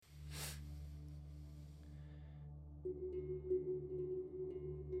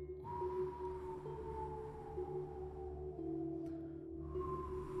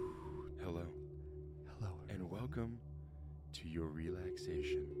Hello. Hello, And welcome to your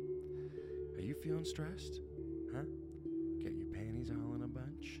relaxation. Are you feeling stressed? Huh? Get your panties all in a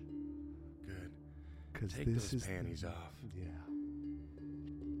bunch? Good. because Take this those is panties off. Yeah.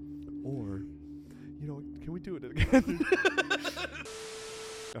 Or, you know, can we do it again?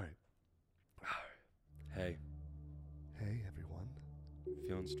 All right. Hey, Hey, everyone.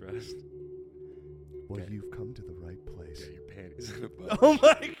 feeling stressed? Well, Okay. you've come to the right place. Get your panties in a bunch. Oh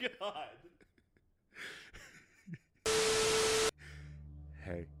my God.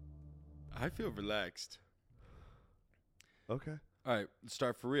 Hey, I feel relaxed. Okay. All right, let's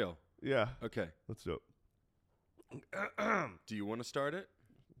start for real. Yeah. Okay. Let's do it. Do you want to start it?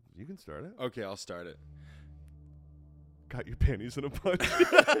 You can start it. Okay, I'll start it. Got your panties in a bunch.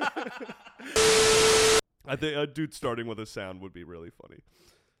 I think a dude starting with a sound would be really funny.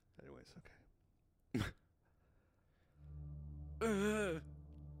 Anyways, okay.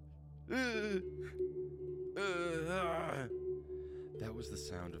 That was the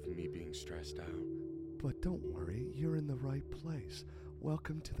sound of me being stressed out. But don't worry, you're in the right place.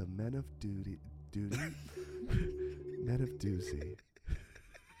 Welcome to the Men of Duty. Men of Doozy.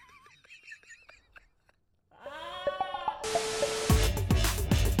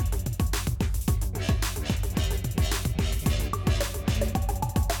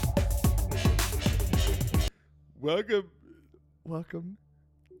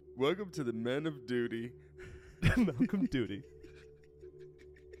 Welcome to the Men of Duty. Malcolm Duty.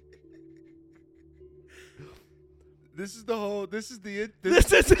 This is it. This is it.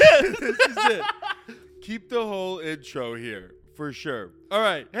 This is it. Keep the whole intro here for sure. All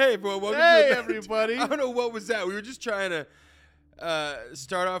right. Hey everyone, welcome Hey, to the everybody. I don't know what was that. We were just trying to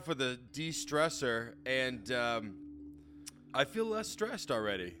start off with a de-stressor, and I feel less stressed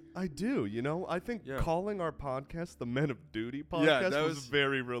already. I do. You know, I think Yeah. calling our podcast the Men of Duty podcast Yeah, that was was-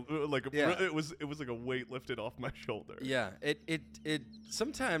 very Yeah. it was like a weight lifted off my shoulder. Yeah. It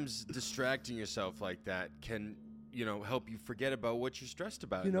sometimes distracting yourself like that can, help you forget about what you're stressed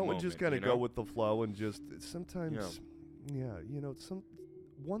about. You know, and and just kind of go with the flow and just sometimes,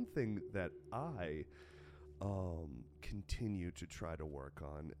 one thing that I continue to try to work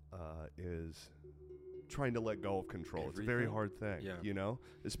on is trying to let go of control. It's a very Everything? hard thing, Yeah.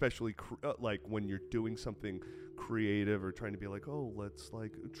 especially like when you're doing something creative or trying to be like, oh, let's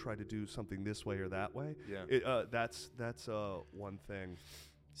like try to do something this way or that way. Yeah. That's one thing.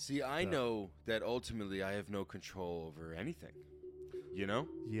 See, I know that ultimately I have no control over anything.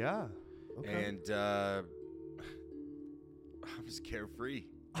 Yeah. Okay. And I'm just carefree.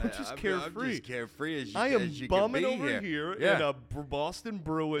 I'm just carefree. I'm just carefree as you, I am as you bumming can be over here Yeah. in a Boston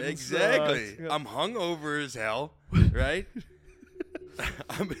Bruins. Exactly. Yeah. I'm hungover as hell, right?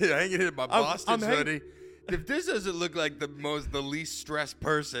 I'm hanging in my Boston I'm hang- hoodie. If this doesn't look like the least stressed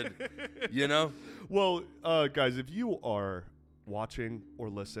person, Well, guys, if you are watching or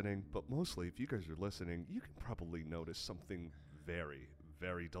listening, but mostly if you guys are listening, you can probably notice something very,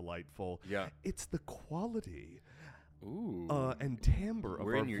 very delightful. Yeah. It's the quality Ooh. and timbre of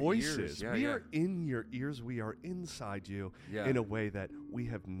We're our in your voices. ears. Yeah, we yeah. are in your ears. We are inside you Yeah. in a way that we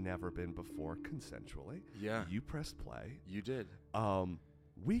have never been before consensually. Yeah. You pressed play. You did.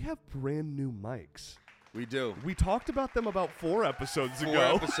 We have brand new mics. We do. We talked about them about 4 episodes 4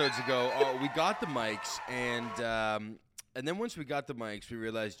 ago. episodes ago, we got the mics, and then once we got the mics, we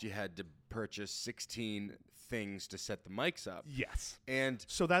realized you had to purchase 16 things to set the mics up. Yes. And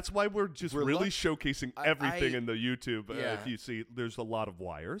So that's why we're just We're really luck- showcasing I- everything in the YouTube. Yeah. If you see, there's a lot of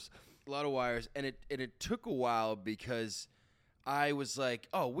wires. a lot of wires, and it took a while because I was like,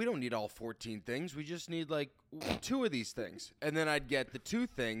 oh, we don't need all 14 things. We just need like 2 of these things. And then I'd get the 2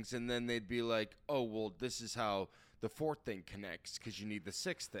 things, and then they'd be like, oh, well, this is how the 4th thing connects because you need the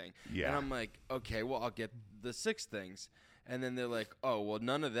 6th thing. Yeah. And I'm like, okay, well, I'll get the 6 things. And then they're like, oh, well,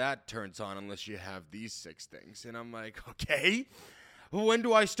 none of that turns on unless you have these 6 things. And I'm like, okay, well, when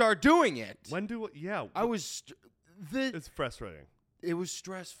do I start doing it? I was, it's frustrating. it was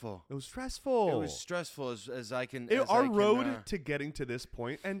stressful. It was stressful. It was stressful as I can. Our road to getting to this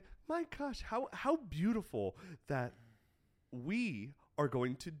point, and my gosh, how beautiful that we are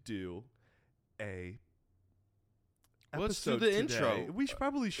going to do a Let's do episode the today. intro. We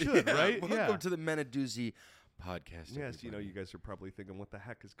probably should, right? Welcome to the Menadoozy podcast. Yes, everybody. you guys are probably thinking, what the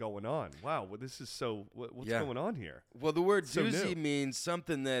heck is going on? Wow, well, this is so. What's Yeah. going on here? Well, the word So doozy new. means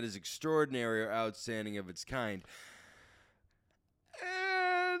something that is extraordinary or outstanding of its kind.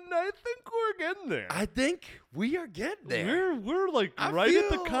 And I think we're getting there. I think we are getting there. We're like I right at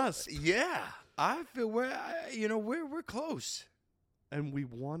the feel- cusp. Yeah. I feel we're close. And we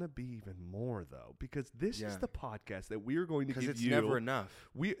want to be even more, though, because this is the podcast that we are going to give you. Because it's never enough.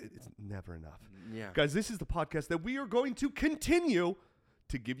 It's never enough. Yeah. Guys, this is the podcast that we are going to continue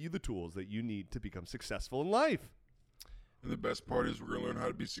to give you the tools that you need to become successful in life. And the best part is we're going to learn how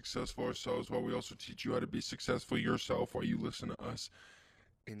to be successful ourselves while we also teach you how to be successful yourself while you listen to us.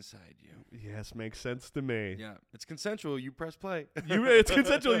 Inside you. Yes, makes sense to me. Yeah. It's consensual. You press play. It's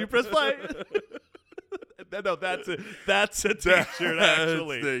consensual. You press play. No, that's a t-shirt,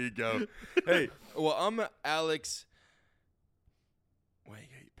 actually. There you go. Hey, well, I'm Alex. Why you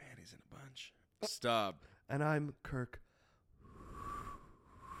got your panties in a bunch? Stop. And I'm Kirk.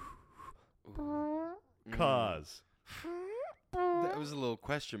 Mm. Cause. That was a little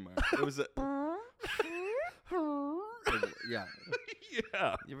question mark. It was a... Yeah.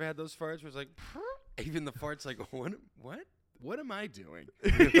 Yeah. You ever had those farts where it's like... Even the fart's like, what? What am I doing?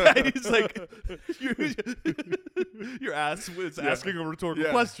 Yeah, he's like, your ass was asking a rhetorical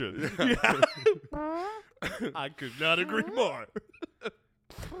question. Yeah. I could not agree more.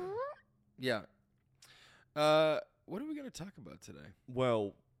 Yeah. What are we going to talk about today?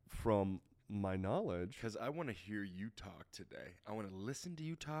 Well, from my knowledge, Because I want to hear you talk today. I want to listen to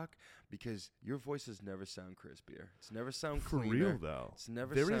you talk because your voices never sound crispier. It's never sound for cleaner. real though, It's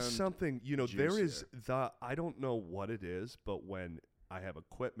never there is sound something, there is juicier. I don't know what it is, but when I have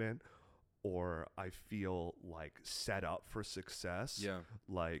equipment or I feel like set up for success, Yeah.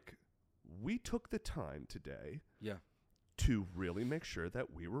 like we took the time today Yeah. to really make sure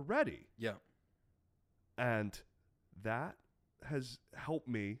that we were ready. Yeah. And that has helped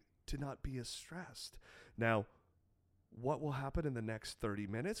me to not be as stressed. Now, what will happen in the next 30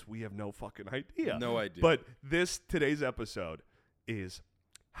 minutes? We have no fucking idea. No idea. But today's episode is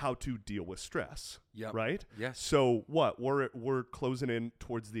how to deal with stress. Yep. Right? Yes. So what? We're closing in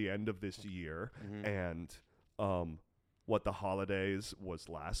towards the end of this year, Mhm. and what the holidays was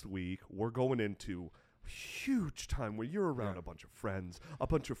last week. We're going into huge time where you're around Yeah. a bunch of friends, a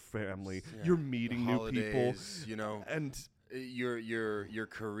bunch of family. Yeah. You're meeting The new people, holidays, and your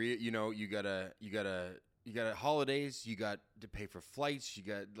career, you gotta holidays, you got to pay for flights, you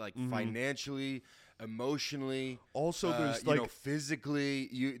got like Mhm. financially, emotionally, also there's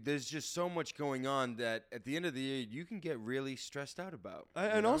physically, there's just so much going on that at the end of the year you can get really stressed out about.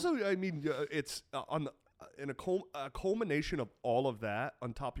 and also, I mean, it's in a culmination of all of that.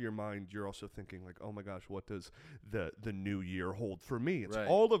 On top of your mind, you're also thinking like, oh my gosh, what does the new year hold for me? It's Right.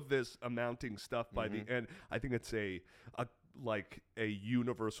 all of this amounting stuff by Mhm. the end. I think it's a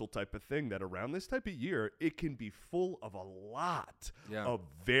universal type of thing that around this type of year, it can be full of a lot Yeah. of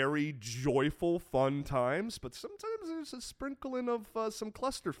very joyful, fun times, but sometimes there's a sprinkling of some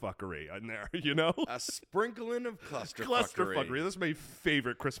clusterfuckery in there, A sprinkling of clusterfuckery. Clusterfuckery. That's my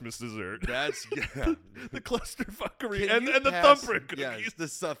favorite Christmas dessert. That's The clusterfuckery Can and you the pass- thumbprint cookies.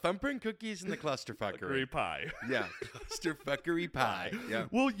 Yes, the thumbprint cookies and the clusterfuckery. Fuckery pie. Yeah, clusterfuckery pie. Yeah.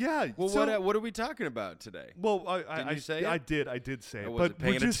 Well, yeah. Well, so, what are we talking about today? well, Didn't you say it? I did say I it, wasn't but we're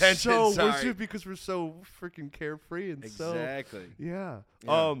paying just attention, so sorry. we're just because we're so freaking carefree and Exactly. so yeah.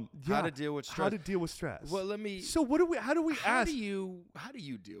 Yeah. Yeah. How to deal with How stress. to deal with stress. Well, let me. So how do we How ask? do you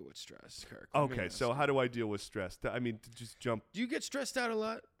deal with stress, Kirk? Let me Okay, ask so you. how do I deal with stress? I mean, to just jump. Do you get stressed out a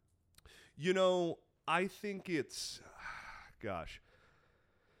lot? I think it's, gosh.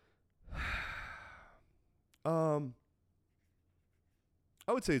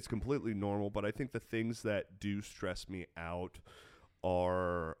 I would say it's completely normal, but I think the things that do stress me out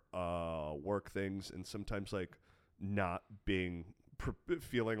are work things and sometimes like not being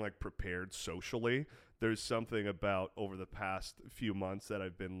feeling like prepared socially. There's something about over the past few months that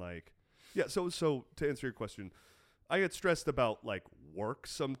I've been like, yeah. So to answer your question, I get stressed about like work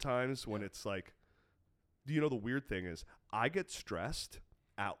sometimes when it's like, do you know the weird thing is I get stressed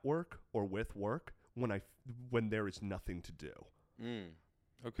at work or with work when there is nothing to do.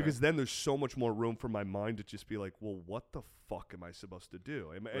 Okay. Because then there's so much more room for my mind to just be like, well, what the fuck am I supposed to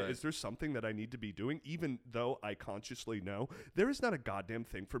do? Right. Is there something that I need to be doing? Even though I consciously know there is not a goddamn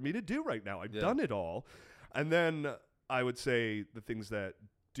thing for me to do right now. I've done it all. And then I would say the things that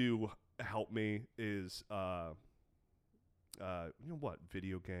do help me is,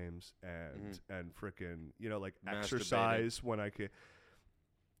 video games and frickin', like Masturbating. exercise when I can.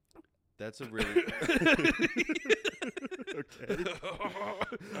 That's a really. Okay.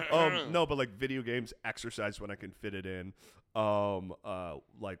 No, but like video games, exercise when I can fit it in.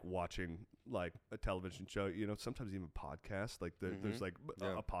 Like watching like a television show, sometimes even podcasts. Like there's like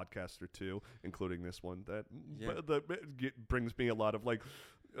a podcast or two, including this one that brings me a lot of like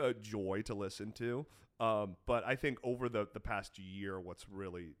joy to listen to. But I think over the past year, what's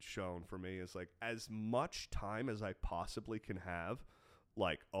really shown for me is like as much time as I possibly can have,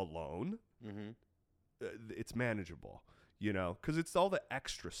 like alone, it's manageable, you know, because it's all the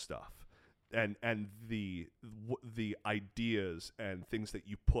extra stuff and the ideas and things that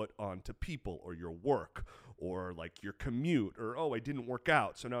you put onto people or your work or like your commute or, oh, I didn't work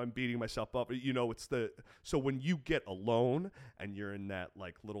out, so now I'm beating myself up. You know, so when you get alone and you're in that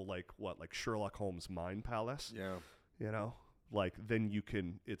like little like Sherlock Holmes mind palace, Yeah. you know, like then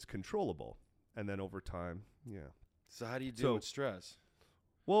it's controllable. And then over time, yeah. So how do you deal with stress?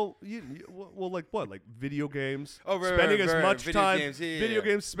 Well, like what? Like video games. Oh, right, spending right, as right, much video time. games. Yeah, video yeah,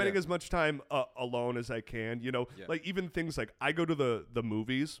 games. Spending yeah. as much time alone as I can. You know, Yeah. like even things like I go to the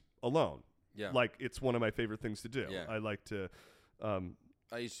movies alone. Yeah. Like it's one of my favorite things to do. Yeah. I like to.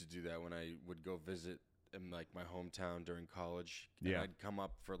 I used to do that when I would go visit in like my hometown during college. Yeah. And I'd come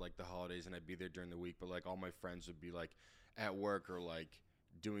up for like the holidays and I'd be there during the week, but like all my friends would be like at work or like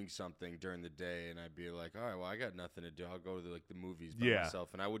doing something during the day, and I'd be like, all right, well, I got nothing to do. I'll go to the movies by myself,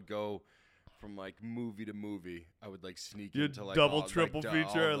 and I would go from like movie to movie. I would like sneak Your into like double, triple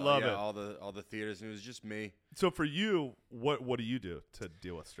feature. I love it. all the theaters, and it was just me. So for you, what do you do to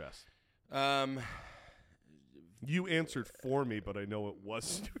deal with stress? You answered for me, but I know it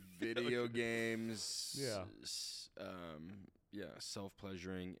was Video games. Yeah. Yeah,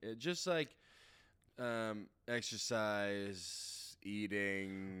 self-pleasuring. It just like exercise,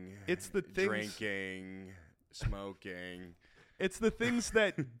 eating. It's the things- drinking, smoking. It's the things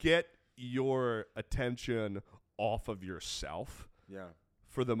that get your attention off of yourself Yeah.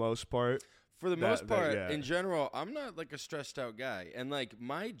 for the most part. For the most part, yeah. in general, I'm not like a stressed out guy, and like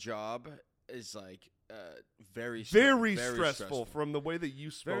my job is like very stressful from the way that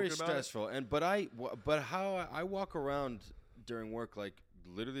you spoke very about stressful. And but how I walk around during work like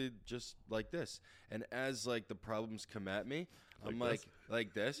literally just like this, and as like the problems come at me, I'm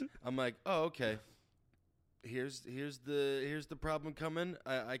like this. I'm like, oh, okay. Here's the problem coming.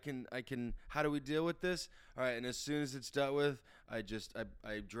 I can. How do we deal with this? All right, and as soon as it's dealt with, I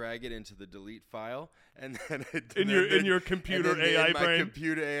drag it into the delete file, and then in your computer AI in my brain.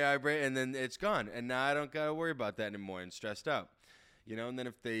 computer AI brain, and then it's gone, and now I don't gotta worry about that anymore and stressed out, you know. And then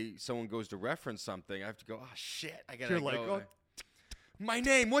if someone goes to reference something, I have to go, oh shit, I gotta You're go. like, oh. My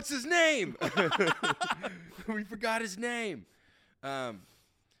name. What's his name? We forgot his name. I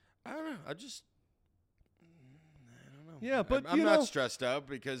don't know. I don't know. Yeah, but I'm you not know, stressed out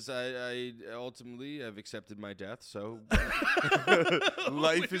because I ultimately have accepted my death. So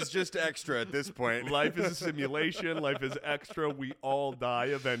life is just extra at this point. life is a simulation. Life is extra. We all die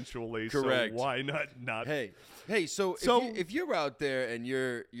eventually. Correct. So why not? Hey. So if you're out there and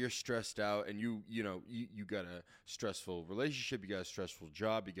you're stressed out and you got a stressful relationship, you got a stressful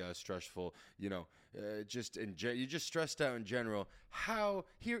job, you got a stressful you're just stressed out in general.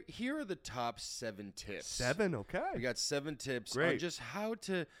 Here are the top 7 tips. 7, okay. We got 7 tips Great. on just how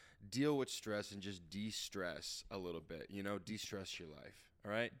to deal with stress and just de-stress a little bit. De-stress your life.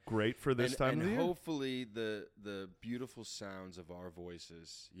 All right. Great for this time and of the year. hopefully the beautiful sounds of our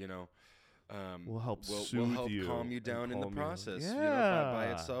voices, will help will soothe help you calm you and down in the calm you. process. Yeah. By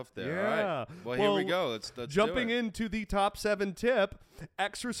itself there. Yeah. All right. Well, here we go. Let's jumping do it. into the top 7 tip: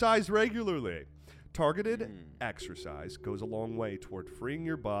 exercise regularly. Targeted exercise goes a long way toward freeing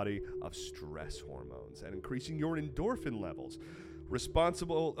your body of stress hormones and increasing your endorphin levels. So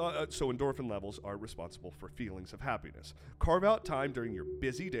endorphin levels are responsible for feelings of happiness. Carve out time during your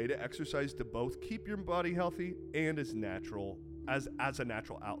busy day to exercise to both keep your body healthy and as a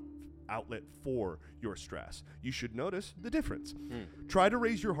natural outlet for your stress. You should notice the difference. Try to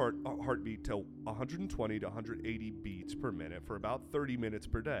raise your heartbeat to 120 to 180 beats per minute for about 30 minutes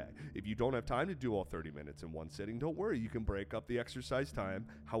per day. If you don't have time to do all 30 minutes in one sitting, don't worry. You can break up the exercise time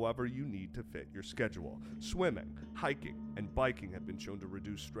however you need to fit your schedule. Swimming, hiking, and biking have been shown to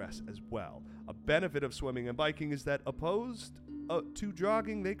reduce stress as well. A benefit of swimming and biking is that opposed to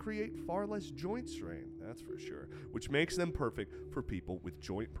jogging, they create far less joint strain, that's for sure, which makes them perfect for people with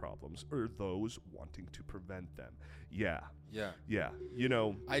joint problems or those wanting to prevent them. Yeah.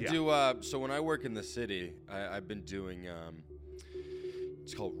 I do. So when I work in the city, I've been doing.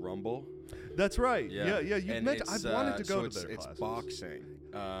 It's called Rumble. That's right. Yeah. You And mentioned I wanted to go to their it's classes. boxing.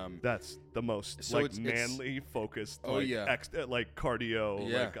 That's the most so it's- manly focused. Oh, yeah. Like cardio.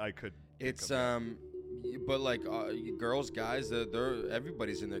 Yeah. Like I could. It's think but like girls, guys, they're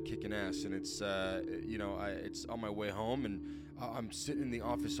everybody's in there kicking ass, and it's it's on my way home, and I'm sitting in the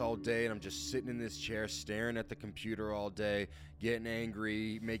office all day, and I'm just sitting in this chair, staring at the computer all day, getting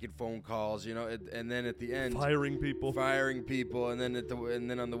angry, making phone calls, and then at the end, Firing people. and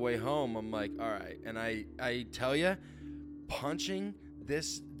then on the way home, I'm like, all right, and I tell you, punching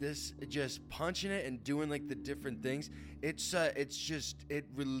this just punching it and doing like the different things, it's just, it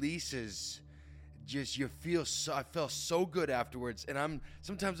releases. Just I felt so good afterwards, and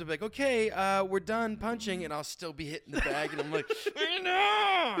sometimes I'm like, okay, we're done punching, and I'll still be hitting the bag, and I'm like,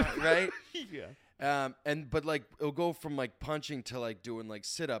 no, right? Yeah. But like it'll go from like punching to like doing like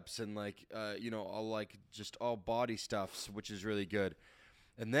sit-ups and like all like just all body stuff, which is really good.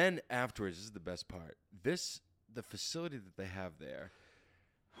 And then afterwards, this is the best part. The facility that they have there.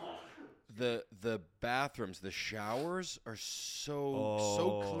 The bathrooms, the showers are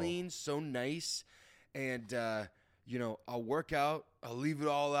so clean, so nice, and I'll work out, I'll leave it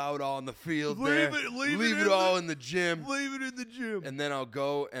all out on the field there, leave it all in the gym, and then I'll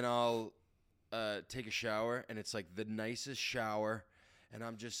go and I'll take a shower, and it's like the nicest shower, and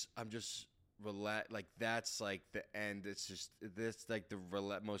I'm just relax, like that's like the end. It's just this like the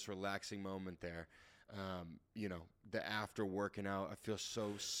most relaxing moment there. The after working out, I feel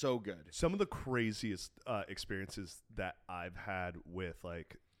so good. Some of the craziest experiences that I've had with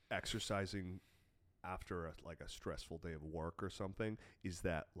like exercising after a stressful day of work or something is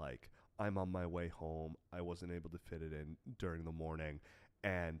that like I'm on my way home. I wasn't able to fit it in during the morning,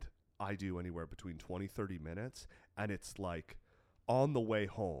 and I do anywhere between 20-30 minutes, and it's like on the way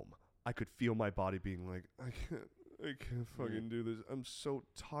home, I could feel my body being like, I can't fucking do this. I'm so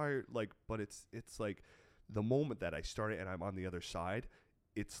tired. Like, but it's like the moment that I start it and I'm on the other side,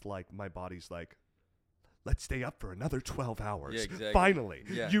 it's like my body's like, let's stay up for another 12 hours. Yeah, exactly. Finally.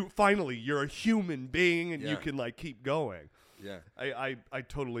 Yeah. You're a human being and you can like keep going. Yeah. I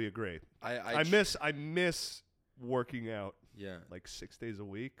totally agree. I miss working out like 6 days a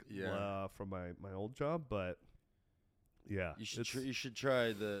week from my old job, but yeah. You should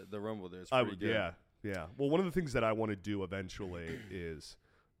try the Rumble there. It's pretty good. Yeah. Well, one of the things that I want to do eventually is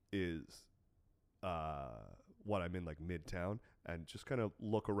when I'm in like Midtown and just kind of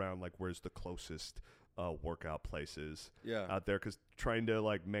look around like where's the closest workout places out there, because trying to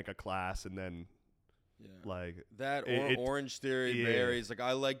like make a class and then like that Orange Theory, Berries, like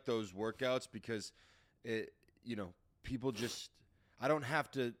I like those workouts because people just, I don't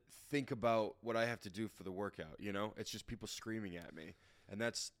have to think about what I have to do for the workout. It's just people screaming at me, and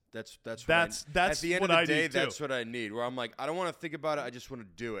that's at the end of the day, that's what I need. Where I'm like, I don't want to think about it. I just want to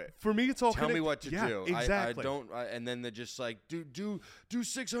do it. For me, it's all tell me what to do. Exactly. I don't. And then they're just like, do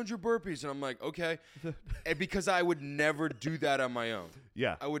 600 burpees, and I'm like, okay, and because I would never do that on my own.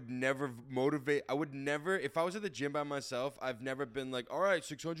 Yeah. I would never motivate. I would never. If I was at the gym by myself, I've never been like, all right,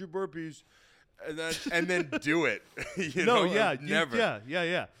 600 burpees, and then do it. Never.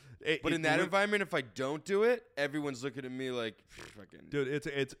 Yeah. But in that environment, if I don't do it, everyone's looking at me like, fucking. Dude, it's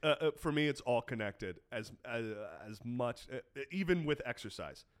for me, it's all connected as much, even with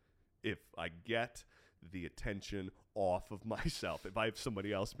exercise. If I get the attention off of myself, if I have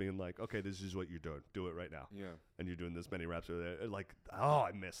somebody else being like, okay, this is what you're doing, do it right now. Yeah. And you're doing this many reps, like, oh,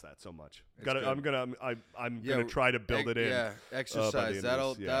 I miss that so much. I'm gonna try to build it in. Yeah, exercise.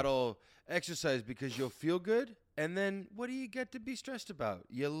 That'll exercise because you'll feel good. And then what do you get to be stressed about?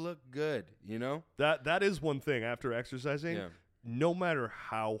 You look good, That is one thing after exercising. Yeah. No matter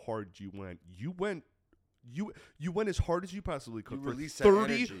how hard you went as hard as you possibly could for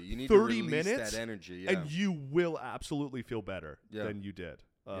 30 minutes, that energy, and you will absolutely feel better than you did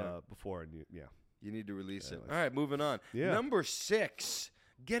before. And you need to release it. All right, moving on. Yeah. Number 6.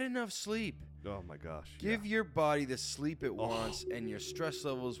 Get enough sleep. Oh, my gosh. Give your body the sleep it wants, and your stress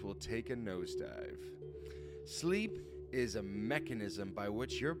levels will take a nosedive. Sleep is a mechanism by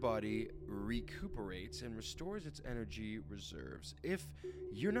which your body recuperates and restores its energy reserves. If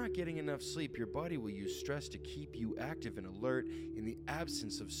you're not getting enough sleep, your body will use stress to keep you active and alert in the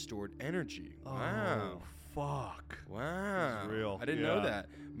absence of stored energy. Wow. Oh, fuck. Wow. That's real. I didn't know that.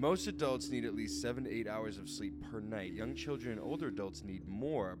 Most adults need at least 7 to 8 hours of sleep per night. Young children and older adults need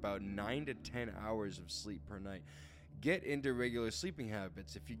more, about 9 to 10 hours of sleep per night. Get into regular sleeping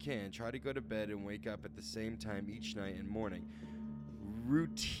habits if you can. Try to go to bed and wake up at the same time each night and morning.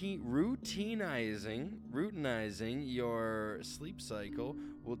 Routinizing your sleep cycle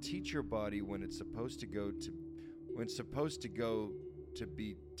will teach your body when it's supposed to go to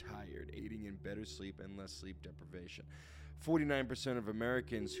be tired, aiding in better sleep and less sleep deprivation. 49% of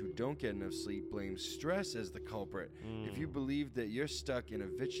Americans who don't get enough sleep blame stress as the culprit. If you believe that you're stuck in a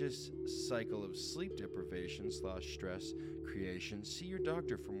vicious cycle of sleep deprivation / stress creation, see your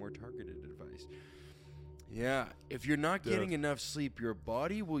doctor for more targeted advice. Yeah, if you're not getting enough sleep, your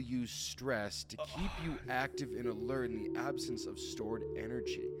body will use stress to keep you active and alert in the absence of stored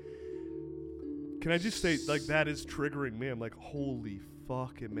energy. Can I just say, like, that is triggering me. I'm like, holy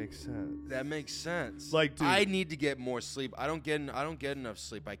fuck, it makes sense. That makes sense. Like, dude, I need to get more sleep. I don't get enough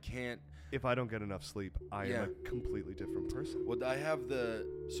sleep. I can't. if I don't get enough sleep, I am a completely different person. Well, I have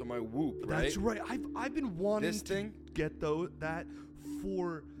my Whoop, right? That's right. I've been wanting This thing? to get that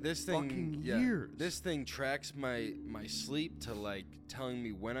for This thing, fucking yeah, years. This thing tracks my sleep to like telling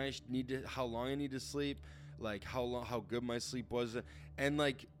me when I need to, how long I need to sleep, like how good my sleep was, and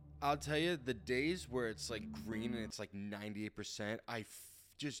like I'll tell you, the days where it's like green and it's like 98%, I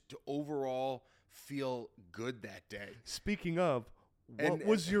just overall feel good that day. Speaking of, what And-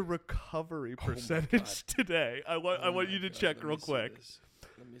 was your recovery Oh my percentage God. today? I want you to check real quick.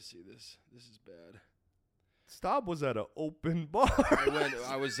 Let me see this. This is bad. Staub was at an open bar.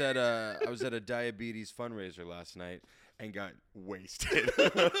 I was at a diabetes fundraiser last night and got wasted.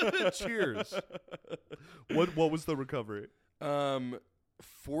 Cheers. What was the recovery? 14%.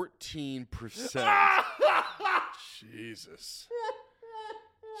 Jesus.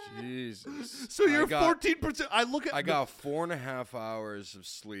 So you're I got- 14%. I look at I got 4.5 hours of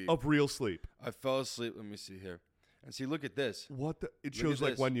sleep. of real sleep. I fell asleep. Let me see here. And see, look at this. What the? It Look shows at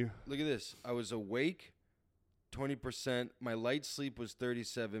like this. when you. Look at this. I was awake 20%. My light sleep was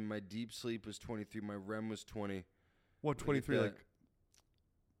 37. My deep sleep was 23. My REM was 20. What, Look at 23 that. like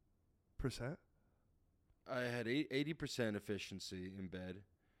percent? I had 80% efficiency in bed.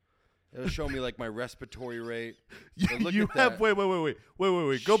 It'll show me like my respiratory rate. But look You at have that.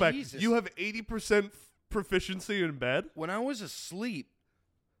 wait. Go back. Jesus. You have 80% proficiency in bed? When I was asleep,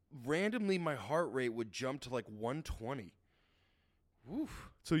 randomly my heart rate would jump to like 120. Woof.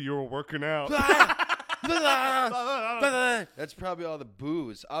 So you were working out. That's probably all the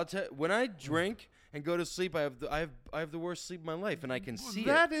booze. I'll tell. When I drink and go to sleep, I have the worst sleep of my life, and I can see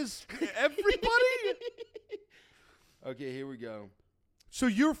That is everybody. Okay, here we go. So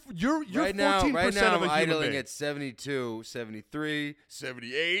you're right 14% now of a I'm human idling being. at 72, 73,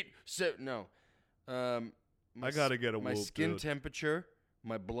 78. No. I gotta get a My Whoop, skin dude. temperature,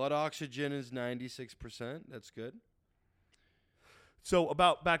 my blood oxygen is 96%. That's good. So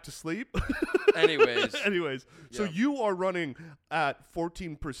about back to sleep. Anyways. So Yeah. you are running at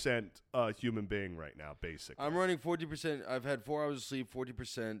 14% human being right now, basically. I'm running 40%. I've had 4 hours of sleep,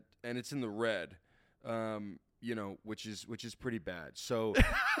 40%, and it's in the red. Which is pretty bad. So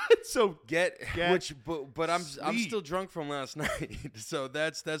So get but I'm sleep. still drunk from last night. So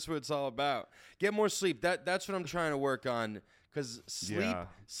that's what it's all about. Get more sleep. That's what I'm trying to work on, cuz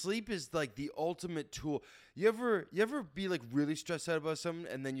sleep is like the ultimate tool. You ever be like really stressed out about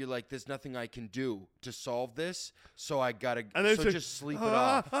something and then you're like, there's nothing I can do to solve this, so I got to just sleep it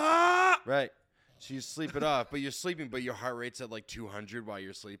off. Right. So you sleep it off, but you're sleeping, but your heart rate's at like 200 while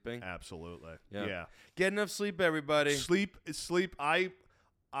you're sleeping. Absolutely. Yeah. Yeah. Get enough sleep, everybody. Sleep.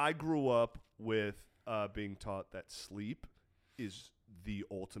 I grew up with being taught that sleep is the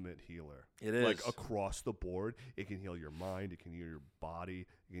ultimate healer. It is. Like across the board. It can heal your mind. It can heal your body.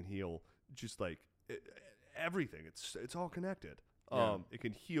 It can heal just like everything. It's all connected. Yeah. It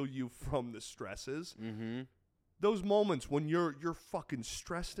can heal you from the stresses. Mm-hmm. Those moments when you're fucking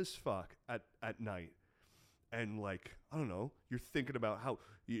stressed as fuck at night, and like, I don't know, you're thinking about how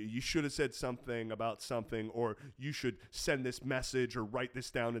you should have said something about something, or you should send this message or write this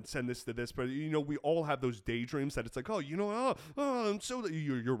down and send this to this. But we all have those daydreams that it's like, I'm so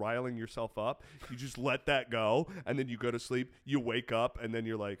you're riling yourself up. You just let that go, and then you go to sleep. You wake up, and then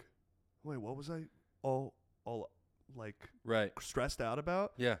you're like, wait, what was I all like Right. stressed out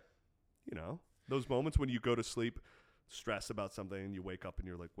about? Yeah. Those moments when you go to sleep stressed about something and you wake up and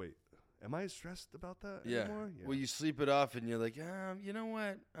you're like, wait, am I stressed about that Yeah. anymore? Well, you sleep it off and you're like, you know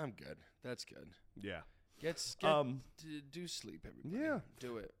what? I'm good. That's good. Yeah. Do sleep, everybody. Yeah.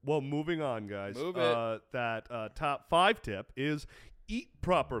 Do it. Well, moving on, guys. Move it. That top 5 tip is eat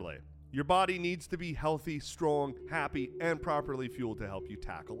properly. Your body needs to be healthy, strong, happy, and properly fueled to help you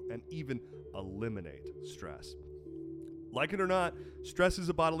tackle and even eliminate stress. Like it or not, stress is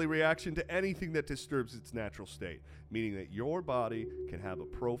a bodily reaction to anything that disturbs its natural state, meaning that your body can have a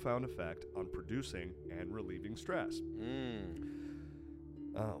profound effect on producing and relieving stress.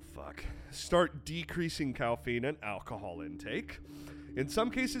 Oh, fuck. Start decreasing caffeine and alcohol intake. In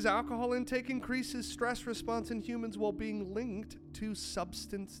some cases, alcohol intake increases stress response in humans while being linked to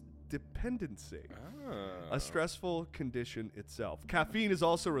substance dependency, a stressful condition itself. Caffeine is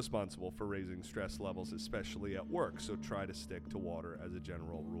also responsible for raising stress levels, especially at work, so try to stick to water as a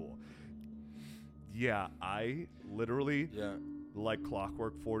general rule. Yeah, I literally like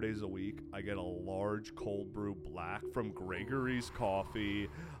clockwork 4 days a week. I get a large cold brew black from Gregory's Coffee.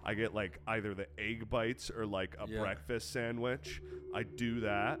 I get like either the egg bites or like a breakfast sandwich. I do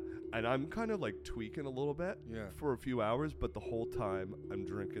that, and I'm kind of like tweaking a little bit for a few hours, but the whole time I'm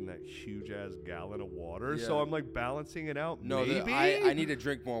drinking that huge ass gallon of water. So I'm like balancing it out. No, maybe I need to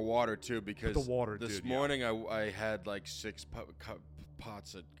drink more water too, because the water, this morning I had like 6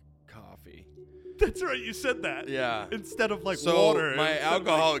 pots of coffee. That's right, you said that. Yeah. Instead of like so water. my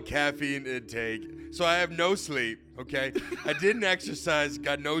alcohol and caffeine intake. So I have no sleep. Okay, I didn't exercise,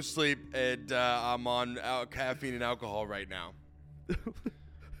 got no sleep, and I'm on caffeine and alcohol right now.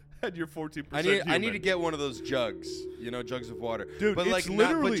 And you're 14%. I need to get one of those jugs, jugs of water. Dude, but it's like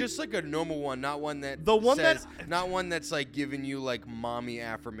literally but just like a normal one, not one that not one that's like giving you like mommy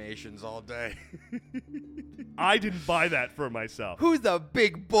affirmations all day. I didn't buy that for myself. Who's the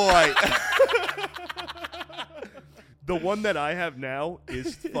big boy? The one that I have now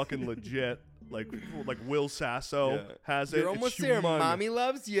is fucking legit. Like Will Sasso has it. You're almost it's there. humongous. Mommy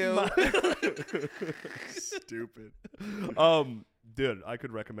loves you. Stupid. Dude, I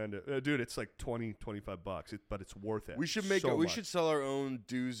could recommend it. Dude, it's like $20, $25, but it's worth it. We should we should sell our own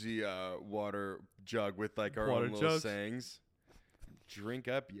doozy water jug with like our Water own little jugs? sayings. Drink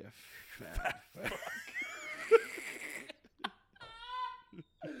up, you fat fuck.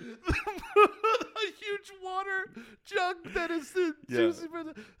 A huge water jug that is the juicy.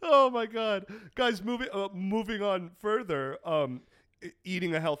 Oh my god, guys! Moving on further.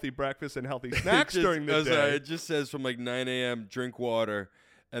 Eating a healthy breakfast and healthy snacks during the day. It just says from like 9 a.m. drink water,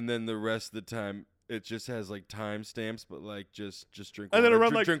 and then the rest of the time it just has like time stamps, but like just drink water. And then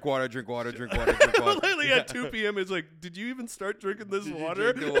around drink water, drink water, drink water, drink water. Lately at 2 p.m. it's like, did you even start drinking this Did water?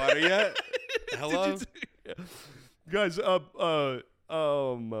 You drink the water yet? Hello, guys.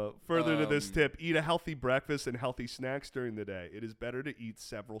 Further to this tip, eat a healthy breakfast and healthy snacks during the day. It is better to eat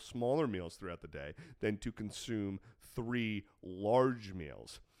several smaller meals throughout the day than to consume 3 large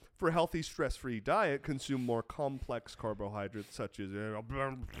meals. For a healthy, stress-free diet, consume more complex carbohydrates such as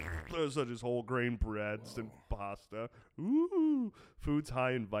whole grain breads and pasta. Ooh. Foods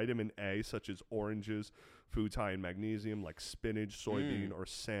high in vitamin A, such as oranges. Foods high in magnesium, like spinach, soybean, or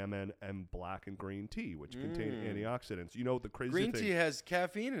salmon, and black and green tea, which contain antioxidants. You know the crazy green thing. tea has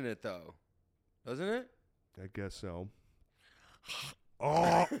caffeine in it, though, doesn't it? I guess so.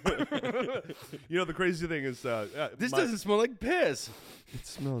 Oh, you know the crazy thing is this doesn't smell like piss. It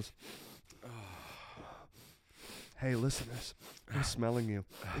smells. Hey, listeners, I'm smelling you,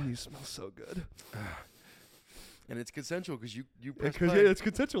 and you smell so good. And it's consensual because you press play. Yeah, it's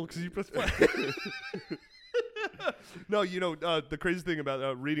consensual because you press play. No, the crazy thing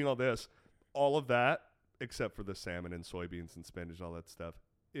about reading all of that, except for the salmon and soybeans and spinach and all that stuff,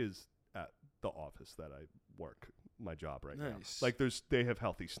 is at the office that I work. My job right now. Like they have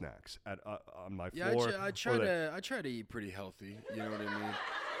healthy snacks at on my floor. I try to eat pretty healthy. You know what I mean?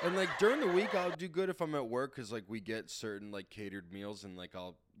 And like during the week, I'll do good if I'm at work because like we get certain like catered meals and like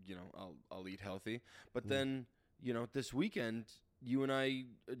I'll eat healthy. But then this weekend you and I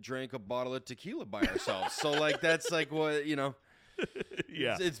drank a bottle of tequila by ourselves. So like that's like what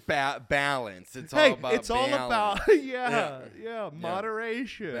Yeah, it's balance. It's all about it's balance. all about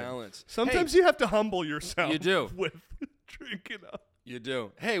moderation, balance. Sometimes you have to humble yourself. You do with drinking up. You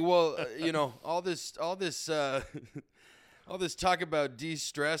do. Hey, well, all this talk about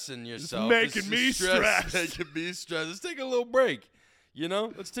de-stressing yourself, making me stressed. Making me stressed. Let's take a little break.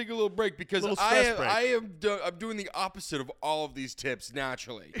 Let's take a little break because I'm doing the opposite of all of these tips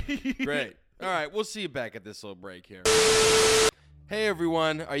naturally. Great. All right, we'll see you back at this little break here. Hey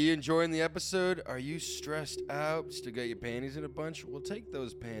everyone, are you enjoying the episode? Are you stressed out? Still got your panties in a bunch? Well, take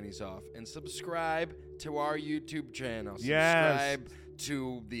those panties off and subscribe to our YouTube channel. Subscribe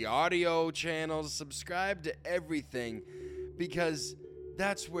to the audio channels. Subscribe to everything because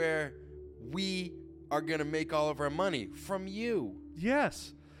that's where we are going to make all of our money from you.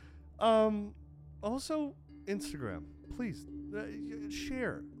 Yes. Also, Instagram. Please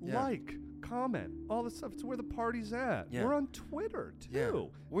share, like, comment, all this stuff. It's where the party's at. Yeah. We're on Twitter too. Yeah.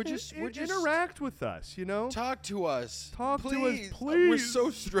 We're just interact with us. Talk to us. Talk please. to us, please. We're so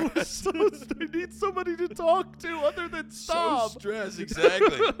stressed. I need somebody to talk to other than Tom. So stressed,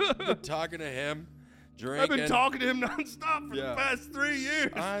 exactly. I've been talking to him, drinking. I've been talking to him nonstop for the past 3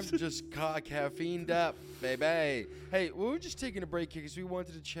 years. I'm just caffeined up, baby. Hey, we were just taking a break here because we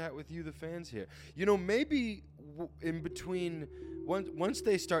wanted to chat with you, the fans here. Maybe in between, once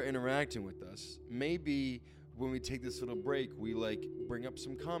they start interacting with us, maybe when we take this little break, we like bring up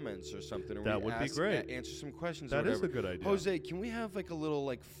some comments or something. Or That we would be ask, great. Answer some questions. That or is whatever. a good idea. Jose, can we have like a little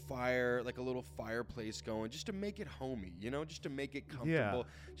like fire, like a little fireplace going, just to make it homey, just to make it comfortable,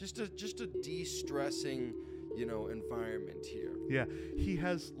 just a de-stressing, environment here. Yeah, he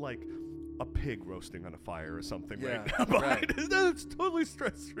has like a pig roasting on a fire or something right Yeah, now. behind right. us. That's totally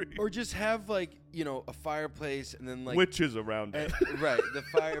stress-free. Or just have like a fireplace and then like Witches around it. right, the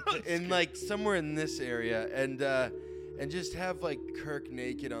fireplace and like somewhere in this area and just have like Kirk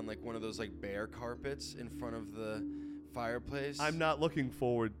naked on like one of those like bear carpets in front of the fireplace. I'm not looking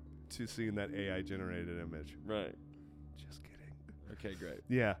forward to seeing that AI generated image. right. Just kidding. Okay, great.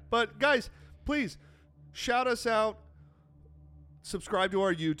 Yeah. But guys, please shout us out. Subscribe to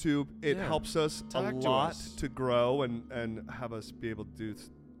our YouTube. It Yeah. helps us Talk a to lot us. to grow and have us be able to do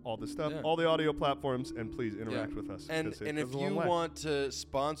all this stuff, Yeah. all the audio platforms, and please interact with us. And 'cause it if goes a long you way. want to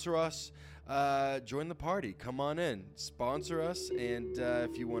sponsor us, join the party. Come on in, sponsor us, and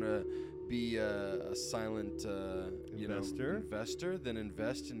if you want to be a silent investor, then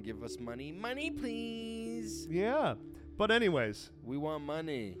invest and give us money. Money, please. Yeah. But anyways, We want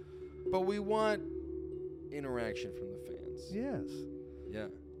money, but we want interaction from the fans. yes. Yeah,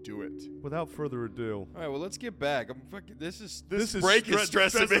 do it. Without further ado, All right, well, let's get back. I'm fucking. This this is break is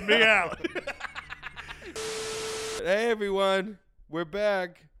stressing me out. Hey everyone, we're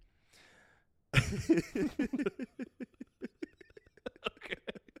back.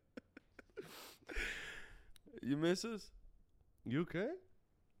 You miss us? You okay?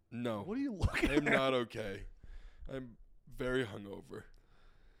 No, What are you looking I'm at? not okay. I'm very hungover.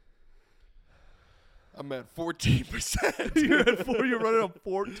 I'm at 14%. You're at 4. You're running up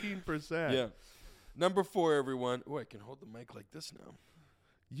 14%. Yeah. Number 4, everyone. Oh, I can hold the mic like this now.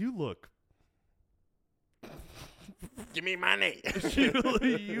 You look. Give me money.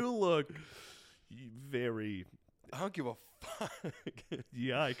 you look very. I don't give a fuck.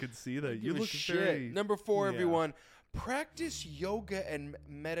 Yeah, I could see that. You Give a look shit. very. Number 4, yeah. everyone. Practice yoga and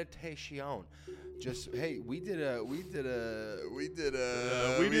meditation. Just hey, we did we an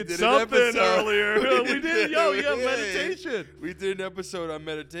did something episode. earlier. we did Hey. meditation. We did an episode on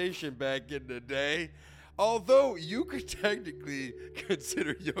meditation back in the day. Although you could technically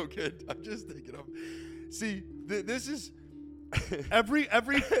consider yoga, I'm just thinking of. See, this is Every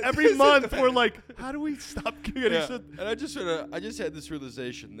This month is- we're like, how do we stop getting yeah. so? And I just had this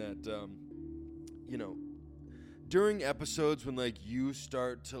realization that during episodes when like you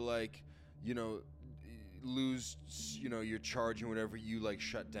start to like lose your charge and whatever, you like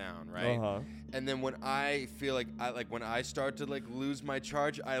shut down, right? Uh-huh. And then when I feel like when I start to like lose my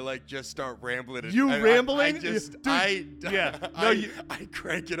charge, I like just start rambling. And You rambling? I just Dude, yeah. No, I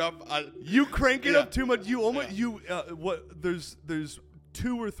crank it up. You crank it Yeah. up too much. You almost Yeah. There's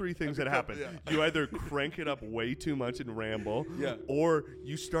 2 or 3 things that happen. Yeah. You either crank it up way too much and ramble, Yeah. or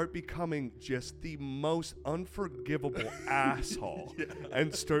you start becoming just the most unforgivable asshole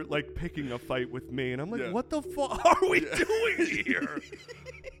and start like picking a fight with me. And I'm like, Yeah. what the fuck are we doing here?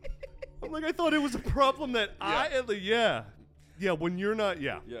 I'm like, I thought it was a problem that yeah. When you're not,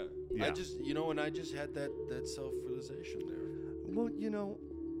 yeah. Yeah. Yeah. I just and I just had that self-realization there. Well,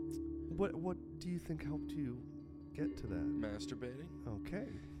 what do you think helped you get to that? Masturbating. Okay.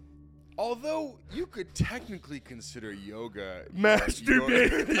 Although you could technically consider yoga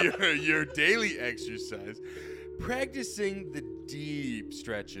Masturbating. your daily exercise, practicing the deep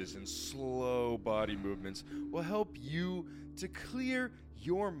stretches and slow body movements will help you to clear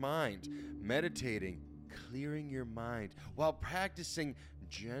your mind. Meditating, clearing your mind, while practicing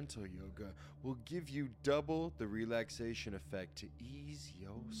gentle yoga will give you double the relaxation effect to ease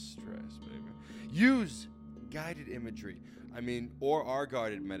your stress, baby. Use guided imagery. Or our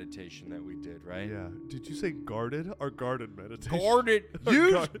guided meditation that we did, right? Yeah. Did you say guarded or guarded meditation?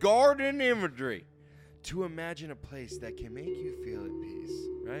 Use garden imagery to imagine a place that can make you feel at peace,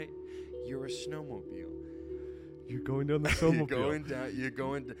 right? You're a snowmobile. You're going down the You're snowmobile. going down.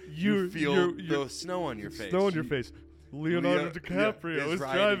 You're- You feel you're- the snow on your face. Snow on your face. Leonardo DiCaprio is is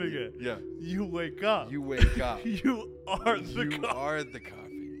riding driving you. it. Yeah. You wake up. You wake up. You are the You car. are the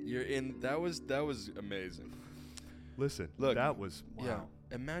coffee. You're in. That was amazing. Listen, Look, that was wow.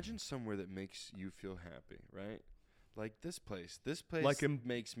 Yeah. Imagine somewhere that makes you feel happy, right? Like this place. This place Like in-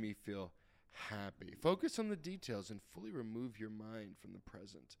 makes me feel happy. Focus on the details and fully remove your mind from the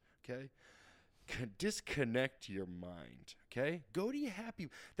present, okay? Disconnect your mind, okay? Go to your happy.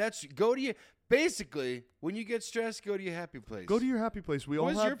 Basically, when you get stressed, go to your happy place. Go to your happy place. We all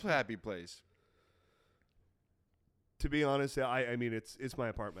What's have. your happy place? To be honest, I mean it's my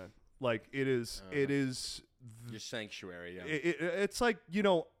apartment. Like it is Your sanctuary. Yeah. it's like, you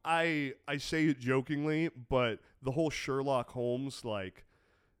know, I say it jokingly, but the whole Sherlock Holmes, like,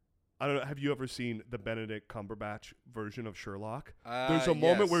 I don't know, have you ever seen the Benedict Cumberbatch version of Sherlock? There's a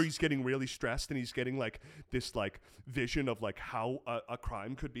moment where he's getting really stressed and he's getting like this like vision of like how a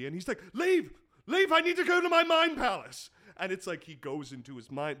crime could be, and he's like, leave, I need to go to my mind palace. And it's like he goes into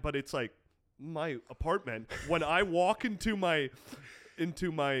his mind, but it's like my apartment. When I walk into my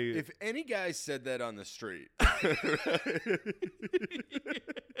If any guy said that on the street,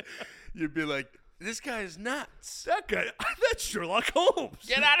 you'd be like, this guy is nuts. that guy, that's Sherlock Holmes.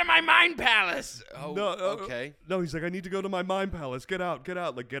 Get out of my mind palace. Oh, No, okay. No, he's like, I need to go to my mind palace. Get out,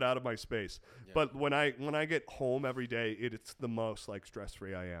 like get out of my space. Yeah. But when I get home every day, it's the most like stress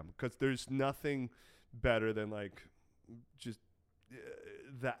free I am, because there's nothing better than like just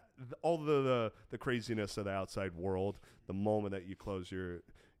all the craziness of the outside world. The moment that you close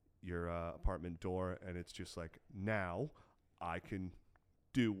your apartment door, and it's just like, now I can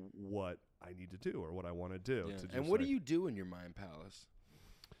do what I need to do or what I want to do. Yeah. To just And what like, do you do in your mind palace?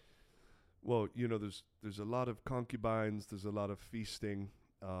 Well, you know, there's a lot of concubines. There's a lot of feasting.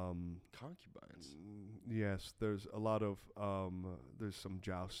 Concubines. Yes, there's a lot of there's some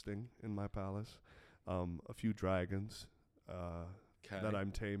jousting in my palace. A few dragons that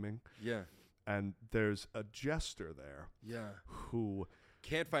I'm taming, Yeah. and there's a jester there Yeah. who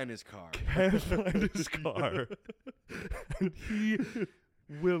Can't find his car. can't find his car, and he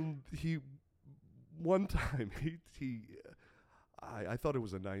one time I thought it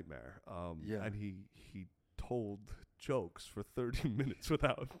was a nightmare. Yeah. And he told jokes for 30 minutes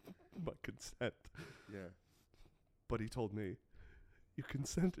without my consent. Yeah. But he told me, you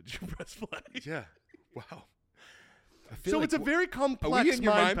consented, you press play. Yeah. Wow. So it's a very complex Are we in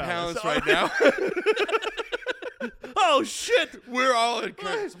your mind palace right now? Oh, shit! We're all in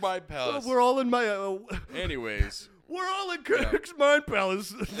Kirk's mind palace. We're all in my... Anyways. we're all in Kirk's mind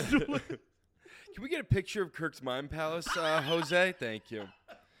palace. Can we get a picture of Kirk's mind palace, Jose? Thank you.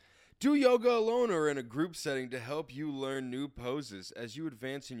 Do yoga alone or in a group setting to help you learn new poses. As you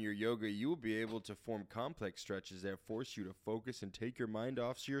advance in your yoga, you will be able to form complex stretches that force you to focus and take your mind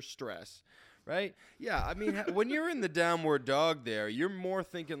off your stress. Right? Yeah, I mean, when you're in the downward dog there, you're more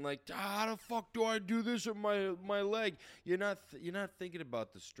thinking like, how the fuck do I do this with my leg? You're not thinking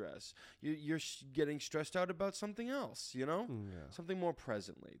about the stress. You're getting stressed out about something else, you know? Yeah. Something more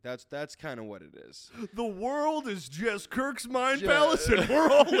presently. That's kind of what it is. The world is just Kirk's mind Yeah. palace, and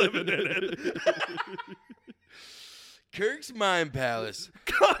we're all living in it. Kirk's Mind Palace.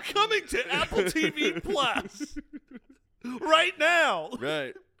 Coming to Apple TV Plus right now.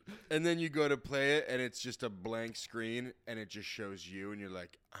 Right. And then you go to play it, and it's just a blank screen, and it just shows you, and you're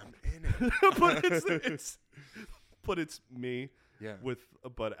like, I'm in it. but it's me Yeah.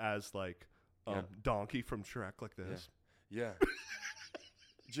 but as like Yeah. Donkey from Shrek, like this. Yeah.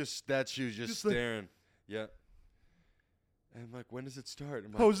 That's you just Just like- staring. Yeah. And I'm like, when does it start?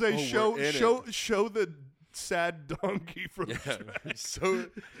 I'm like, Jose, we're in it. show the sad donkey from Yeah. Shrek. So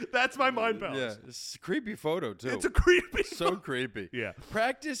That's my mind palace. yeah, it's a creepy photo too. It's a creepy. So creepy. Yeah.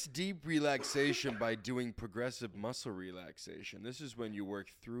 Practice deep relaxation by doing progressive muscle relaxation. This is when you work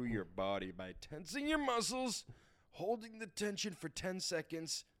through your body by tensing your muscles, holding the tension for 10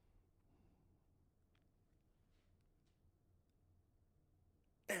 seconds,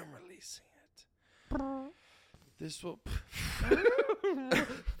 and releasing it. This will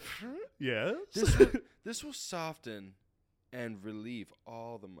Yeah. this will soften and relieve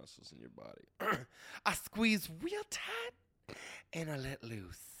all the muscles in your body. I squeeze real tight and I let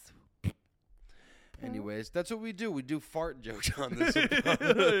loose. Anyways, that's what we do. We do fart jokes on this.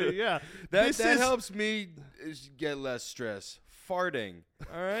 Yeah. That helps me get less stress. Farting.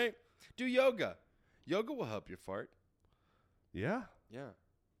 All right? Do yoga. Yoga will help you fart. Yeah. Yeah.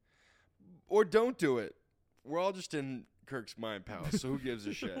 Or don't do it. We're all just in Kirk's mind palace, so who gives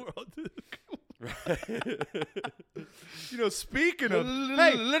a shit? Right? You know, speaking of,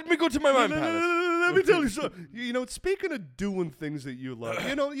 Hey, let me go to my mind palace. let me tell you something. You know, speaking of doing things that you love,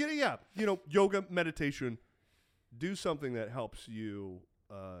 yoga, meditation, do something that helps you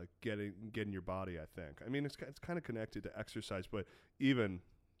get in your body. I think. I mean, it's kind of connected to exercise, but even,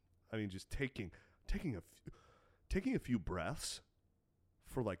 I mean, just taking a few breaths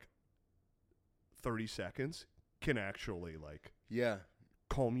for like 30 seconds can actually like Yeah.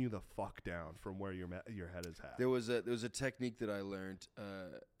 calm you the fuck down from where your head is at. There was a technique that I learned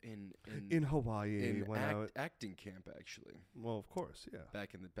In Hawaii, in when I was, acting camp actually well, of course, yeah.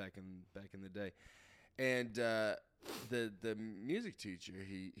 back in the day, and the music teacher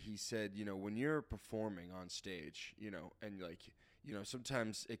he said, you know, when you're performing on stage, you know, and like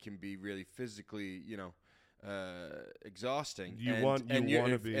sometimes it can be really physically, exhausting. You and, want and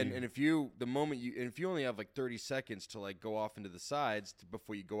to be, and if you if you only have like 30 seconds to like go off into the sides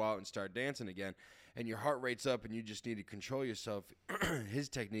before you go out and start dancing again, and your heart rate's up and you just need to control yourself, his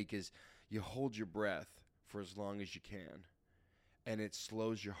technique is you hold your breath for as long as you can, and it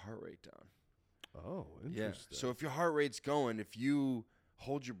slows your heart rate down. Oh, interesting. Yeah. So if your heart rate's going, if you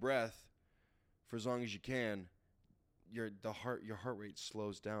hold your breath for as long as you can, your heart rate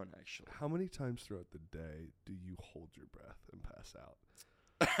slows down actually. How many times throughout the day do you hold your breath and pass out?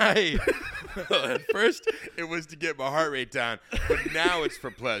 At first it was to get my heart rate down, but now it's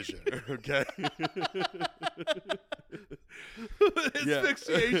for pleasure. Okay.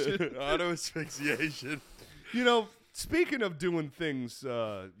 Asphyxiation. Auto asphyxiation. Speaking of doing things,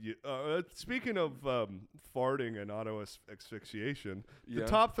 speaking of farting and auto asphyxiation, the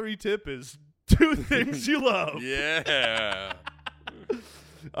top 3 tip is do things you love. Yeah.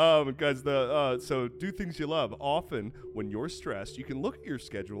 Guys, so do things you love. Often, when you're stressed, you can look at your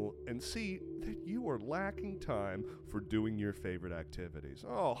schedule and see that you are lacking time for doing your favorite activities.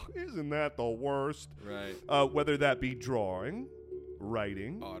 Oh, isn't that the worst? Right. Whether that be drawing,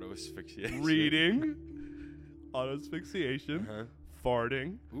 writing, Auto asphyxiation. reading, auto asphyxiation, Uh-huh.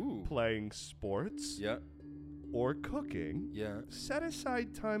 farting, Ooh. playing sports, Yeah. or cooking. Yeah. Set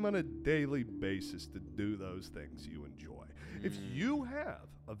aside time on a daily basis to do those things you enjoy. If you have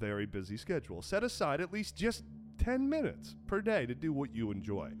a very busy schedule, set aside at least just 10 minutes per day to do what you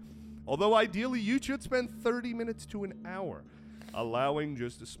enjoy. Although ideally you should spend 30 minutes to an hour. Allowing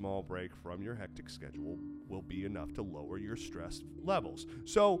just a small break from your hectic schedule will be enough to lower your stress levels.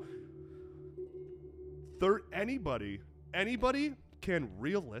 So anybody can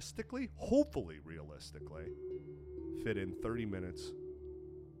hopefully realistically, fit in 30 minutes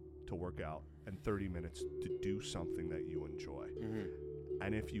to work out and 30 minutes to do something that you enjoy. Mm-hmm.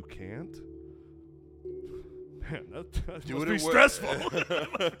 And if you can't, man, that must Do it be at work. stressful.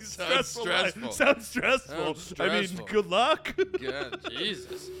 Sounds stressful. Sounds stressful. Sounds I mean, stressful. good luck. God,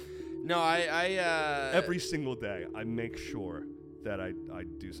 Jesus. No, I Every single day, I make sure that I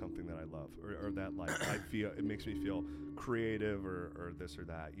do something that I love, or that like I feel it makes me feel creative, or this or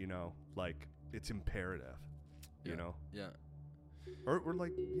that. Like it's imperative. Yeah. Or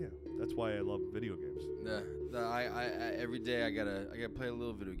like, yeah, that's why I love video games. I every day I gotta play a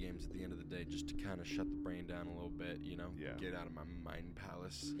little video games at the end of the day just to kind of shut the brain down a little bit, Yeah. get out of my mind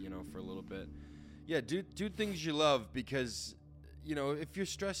palace, for a little bit. Yeah, do things you love, because, if you're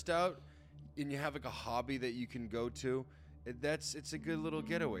stressed out and you have like a hobby that you can go to, it's a good little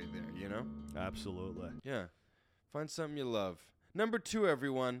getaway there, Absolutely. Yeah, find something you love. Number 2,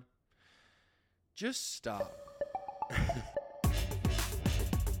 everyone, just stop.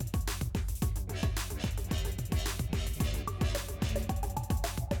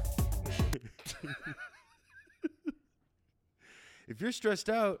 If you're stressed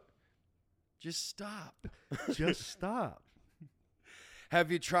out, just stop. Just stop.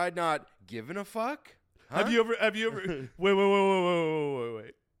 Have you tried not giving a fuck? Huh? Have you ever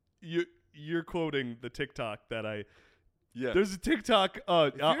wait. You're quoting the TikTok that I Yeah. There's a TikTok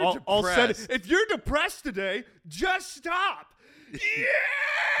I'll send it. depressed- If you're depressed today, just stop.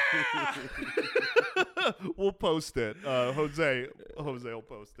 Yeah. We'll post it. Jose will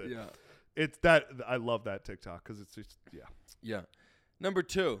post it. Yeah. It's that I love that TikTok cuz it's just Yeah. Number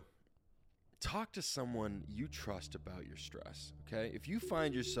 2, talk to someone you trust about your stress, okay? If you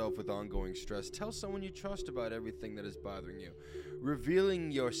find yourself with ongoing stress, tell someone you trust about everything that is bothering you.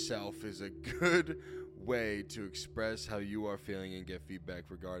 Revealing yourself is a good way to express how you are feeling and get feedback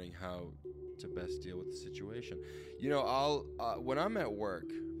regarding how to best deal with the situation. I'll when I'm at work,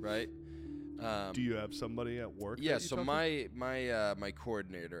 right? Do you have somebody at work? Yeah, that you so talk to? my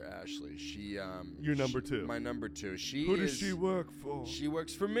coordinator, Ashley, she Your number 2. My number 2. Who does she work for? She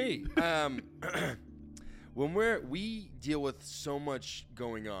works for me. When we deal with so much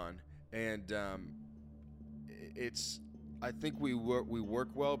going on, and I think we work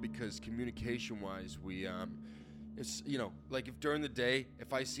well because communication-wise, it's like if during the day,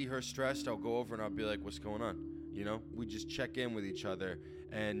 if I see her stressed, I'll go over and I'll be like, "What's going on?" We just check in with each other,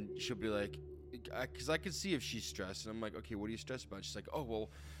 and she'll be like, because I can see if she's stressed, and I'm like, "Okay, what are you stressed about?" She's like, "Oh,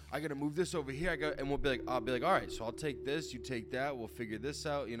 well, I gotta move this over here." And I'll be like, "All right, so I'll take this, you take that, we'll figure this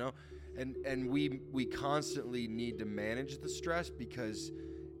out," And we constantly need to manage the stress because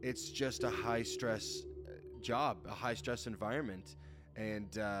it's just a high stress job, a high stress environment, and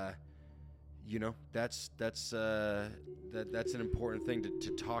that's an important thing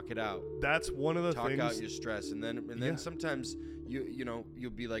to talk it out. That's one of the Talk things. out your stress, and then Yeah. sometimes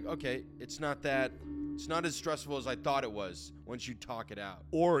you'll be like, okay, it's not as stressful as I thought it was once you talk it out.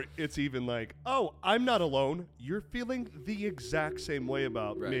 Or it's even like, oh, I'm not alone. You're feeling the exact same way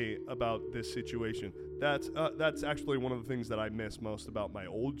about me, about this situation. That's actually one of the things that I miss most about my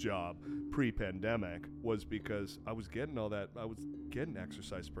old job pre-pandemic, was because I was getting all that. I was getting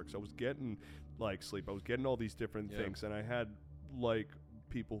exercise perks. I was getting like sleep. I was getting all these different things, and I had like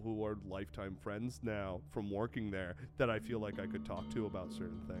people who are lifetime friends now from working there that I feel like I could talk to about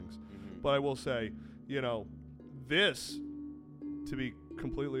certain things. But I will say, this, to be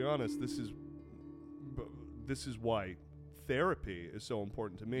completely honest, this is why therapy is so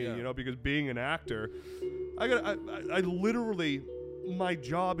important to me, because being an actor, I literally, my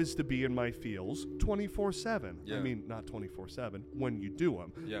job is to be in my feels 24/7. Yeah. I mean, not 24/7 when you do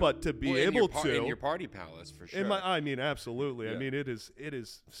them, Yeah. but to be able to in your party palace for sure. Absolutely. Yeah. I mean, it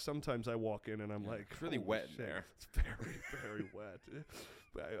is. Sometimes I walk in and I'm like, it's really "Holy wet in shit." there. It's very, very wet.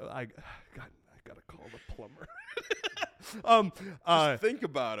 I gotta call the plumber. Just think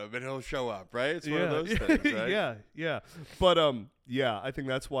about him and he'll show up, right? It's one of those things, right? yeah. But I think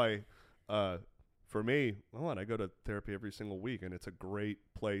that's why, for me, I go to therapy every single week, and it's a great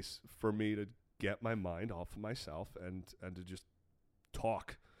place for me to get my mind off of myself and to just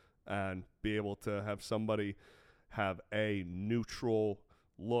talk and be able to have somebody have a neutral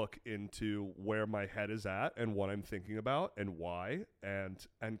look into where my head is at and what I'm thinking about and why, and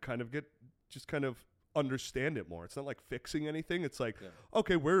kind of understand it more. It's not like fixing anything. It's like,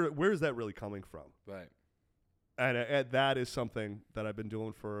 okay, where is that really coming from? Right. And that is something that I've been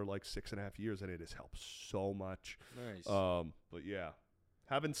doing for like 6.5 years, and it has helped so much. Nice. But yeah,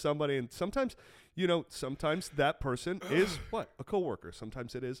 having somebody, and sometimes that person is a coworker.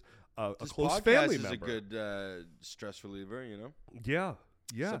 Sometimes it is a close family member. This podcast is a good stress reliever, Yeah.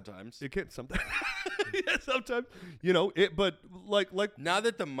 Sometimes. It can sometimes. Yeah, sometimes. But like now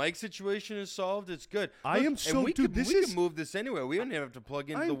that the mic situation is solved, it's good. I am so, and we dude, we can move this anywhere. We don't even have to plug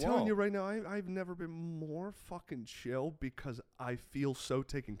into the wall. I'm telling you right now, I've never been more fucking chill because I feel so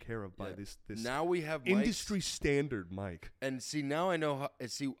taken care of by this now we have industry mics. standard mic. And see, now I know how.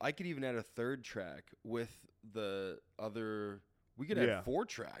 See, I could even add a third track with the other. We could have 4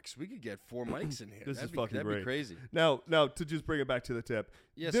 tracks. We could get 4 mics in here. This that'd is fucking that'd great. be crazy. Now to just bring it back to the tip.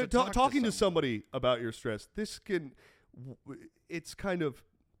 Yeah, so talking to somebody about your stress, it's kind of,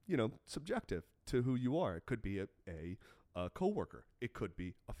 subjective to who you are. It could be a coworker. It could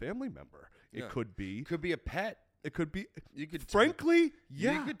be a family member. It could be a pet. It could be. You could frankly,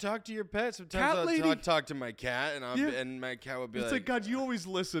 You could talk to your pet. Sometimes Cat I'll lady. talk to my cat, and my cat would be it's like, God, you always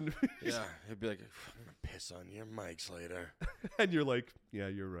listen. Yeah, he'd be like, I'm gonna piss on your mics later. And you're like, yeah,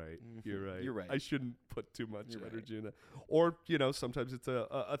 you're right. You're right. You're right. I shouldn't put too much You're energy in it. Or, sometimes it's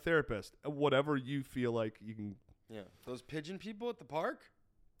a therapist. Whatever you feel like you can. Yeah, those pigeon people at the park.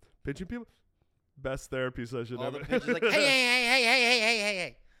 Pigeon people? Best therapy session All ever. the pigeons like,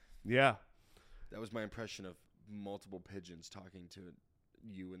 hey. Yeah. That was my impression of multiple pigeons talking to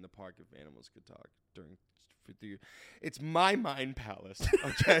you in the park if animals could talk during. It's my mind palace,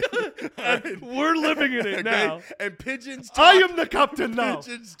 okay? We're living in it now. And pigeons talk. I am the captain now.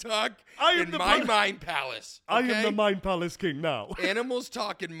 Pigeons talk I am in the my mind palace. Okay? I am the mind palace king now. Animals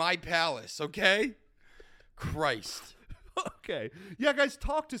talk in my palace, okay? Christ. Okay. Yeah, guys,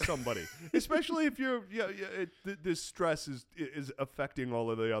 talk to somebody. Especially if you're this stress is affecting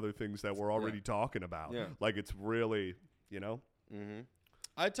all of the other things that we're already talking about. Yeah. Like it's really, Mm-hmm.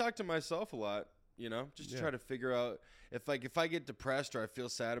 I talk to myself a lot, just to try to figure out if I get depressed or I feel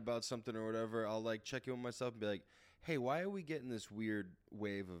sad about something or whatever, I'll like check in with myself and be like, hey, why are we getting this weird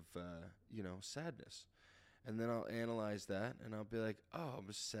wave of sadness? And then I'll analyze that and I'll be like, oh,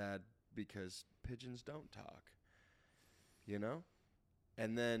 I'm sad because pigeons don't talk.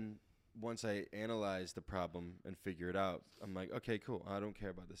 And then once I analyze the problem and figure it out, I'm like, okay, cool. I don't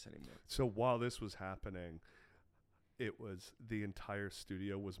care about this anymore. So while this was happening, it was the entire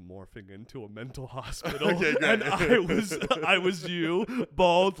studio was morphing into a mental hospital. Okay, great. And I was you,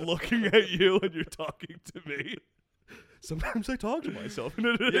 bald, looking at you, and you're talking to me. Sometimes I talk to myself.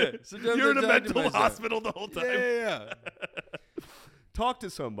 Yeah, sometimes you're I in a talk to mental myself. hospital the whole time. Yeah. Talk to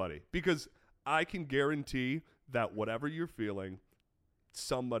somebody, because I can guarantee that whatever you're feeling,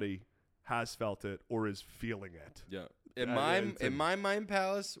 somebody has felt it or is feeling it. Yeah. In my mind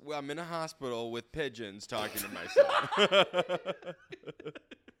palace, I'm in a hospital with pigeons talking to myself.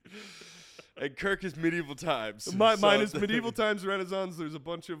 And Kirk is medieval times. Mine is medieval times, Renaissance. There's a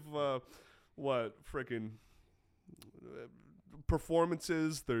bunch of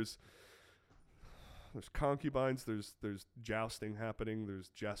performances. There's concubines. There's jousting happening. There's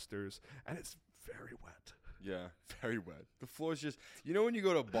jesters, and it's very wet. Yeah, very wet. The floor's just, you know when you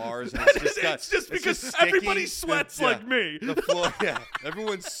go to bars and it's just got, It's just because sticky? everybody sweats like me. The floor, yeah.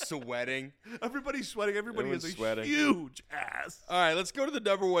 Everyone's sweating. Everybody's sweating. Everybody Everyone's has a sweating. huge ass. All right, let's go to the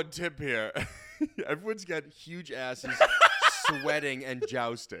number one tip here. Everyone's got huge asses, sweating and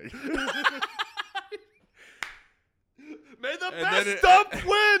jousting. May the And best then it- dump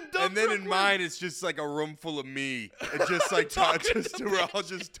win. And then in mine, it's just like a room full of me. It's just like we're all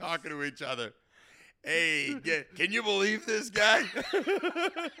just talking to each other. Hey, can you believe this guy?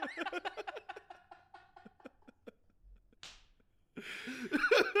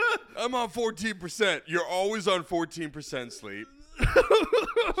 I'm on 14%. You're always on 14% sleep.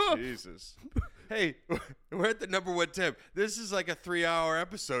 Jesus. Hey, we're at the number one tip. This is like a 3-hour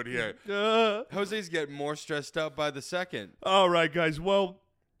episode here. Jose's getting more stressed out by the second. All right, guys. Well,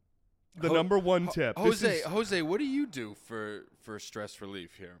 the number one tip. Jose, what do you do for stress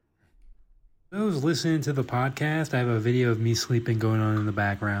relief here? Those listening to the podcast, I have a video of me sleeping going on in the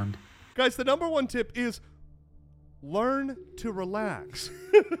background. Guys, the number one tip is learn to relax.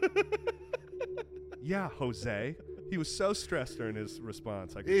 Yeah, Jose. He was so stressed during his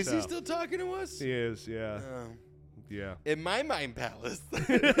response. I could Is tell. he still talking to us? He is, yeah. Yeah. In my mind palace,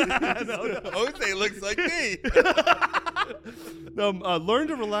 No. Jose looks like me. Learn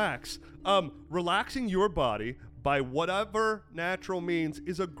to relax. Relaxing your body by whatever natural means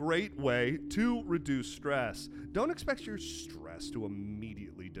is a great way to reduce stress. Don't expect your stress to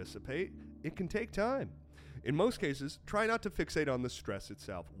immediately dissipate. It can take time. In most cases, try not to fixate on the stress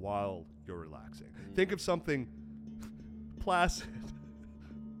itself while you're relaxing. Think of something placid,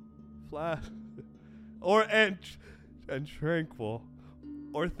 and tranquil,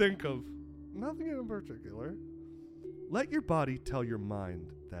 or think of nothing in particular. Let your body tell your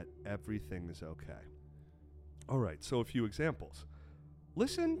mind that everything is okay. All right, so a few examples.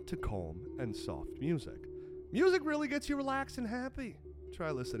 Listen to calm and soft music. Music really gets you relaxed and happy.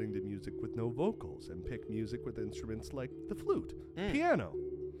 Try listening to music with no vocals and pick music with instruments like the flute, piano,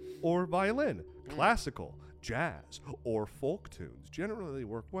 or violin. Classical, jazz, or folk tunes generally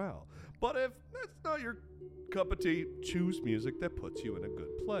work well. But if that's not your cup of tea, choose music that puts you in a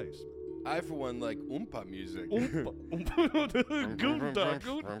good place. I, for one, like oompa music.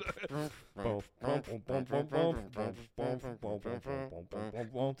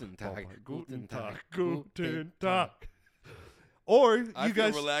 Guten Tag. Or you I feel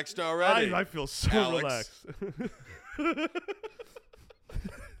guys relaxed already. I feel so Alex. relaxed.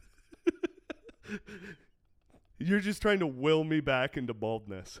 You're just trying to will me back into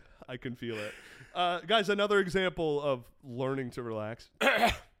baldness. I can feel it. Guys, another example of learning to relax.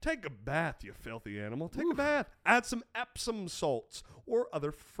 Take a bath, you filthy animal. Take a bath. Add some Epsom salts or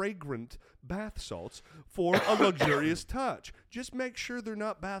other fragrant bath salts for a luxurious touch. Just make sure they're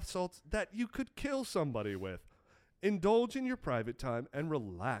not bath salts that you could kill somebody with. Indulge in your private time and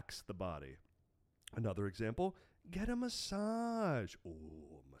relax the body. Another example, get a massage.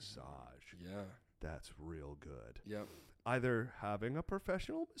 Ooh, massage. Yeah. That's real good. Yep. Either having a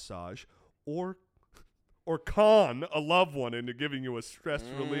professional massage or con a loved one into giving you a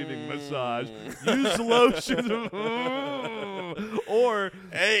stress-relieving massage. Use lotion. Or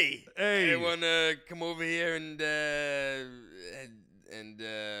Hey, Hey. wanna come over here and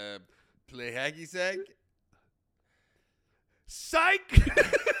play hacky sack? psych.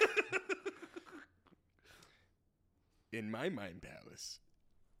 In my mind palace,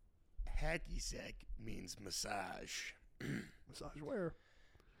 hacky sack means massage. Massage where?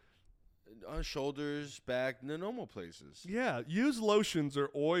 On shoulders, back, the normal places. Yeah, use lotions or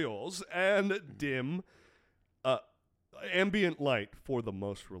oils and dim ambient light for the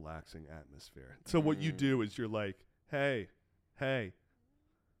most relaxing atmosphere. So what you do is you're like, hey,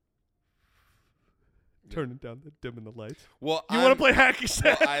 turning down the dimming the lights. Well, You want to play hacky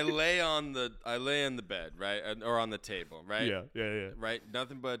sack? Well, I lay on the bed, right, or on the table, right. Yeah. Right,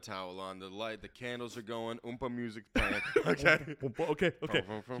 nothing but a towel on. The light, the candles are going. Oompa music's playing. Okay. Okay.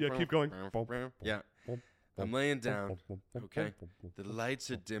 Yeah, keep going. Yeah. I'm laying down. Okay. The lights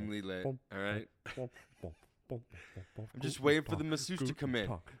are dimly lit. All right. I'm just waiting for the masseuse to come in.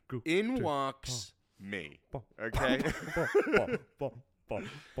 In walks me. Okay.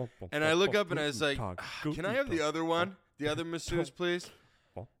 And I look up and I was like, can I have the other one? The other masseuse, please?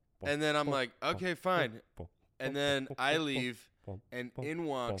 And then I'm like, okay, fine. And then I leave, and in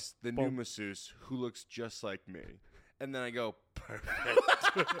walks the new masseuse who looks just like me. And then I go, perfect.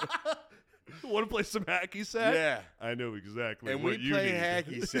 Want to play some hacky sack? Yeah. I know exactly And what we you play need.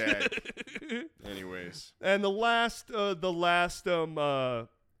 hacky sack. Anyways. And the last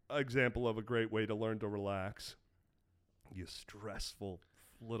example of a great way to learn to relax, you stressful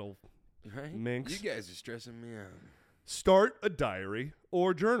little Right? Minx. You guys are stressing me out. Start a diary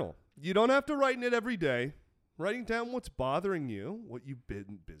or journal. You don't have to write in it every day. Writing down what's bothering you, what you've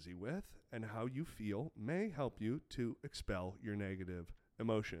been busy with, and how you feel may help you to expel your negative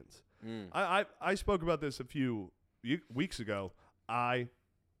emotions. I spoke about this a few weeks ago. The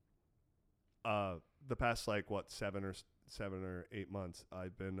past 7 or 8 months,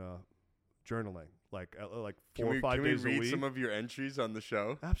 I've been journaling like 4 or 5 days a week. Can we read some of your entries on the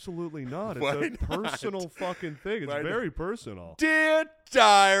show? Absolutely not. Why It's a not? personal fucking thing. It's Why very personal. Dear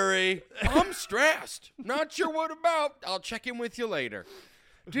diary, I'm stressed. Not sure what about. I'll check in with you later.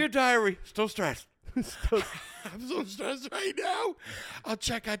 Dear diary, still stressed. I'm so stressed right now. I'll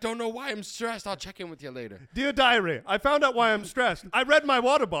check. I don't know why I'm stressed. I'll check in with you later. Dear diary, I found out why I'm stressed. I read my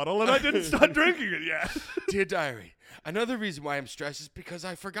water bottle and I didn't start drinking it yet. Dear diary, another reason why I'm stressed is because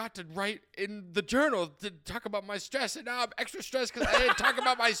I forgot to write in the journal to talk about my stress, and now I'm extra stressed because I didn't talk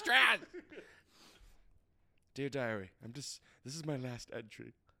about my stress. Dear diary, this is my last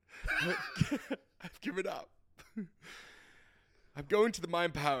entry. I've given up. I'm going to the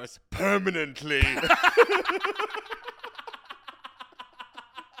Mind Palace permanently.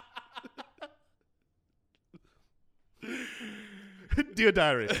 Dear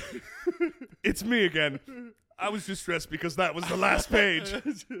diary, it's me again. I was just stressed because that was the last page.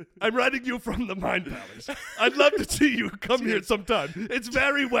 I'm writing you from the Mind Palace. I'd love to see you come here sometime. It's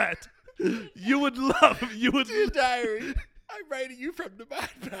very wet. You would. Dear diary, I'm writing you from the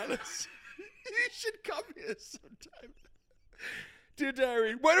Mind Palace. You should come here sometime. Dear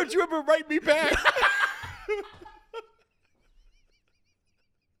diary, why don't you ever write me back?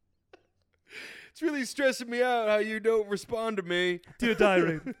 It's really stressing me out how you don't respond to me. Dear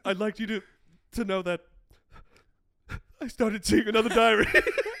diary, I'd like you to know that I started seeing another diary.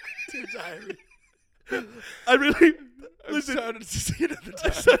 Dear diary, I really I'm starting to see another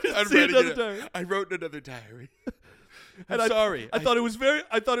diary. started seeing another diary. I wrote another diary. And I'm sorry. I thought it was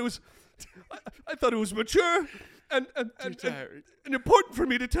mature and diary. and important for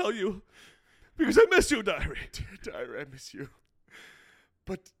me to tell you because I miss you, diary. Dear diary, I miss you.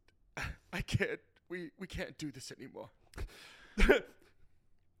 But I can't. We can't do this anymore.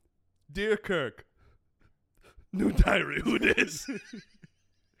 Dear Kirk, new diary. Who this?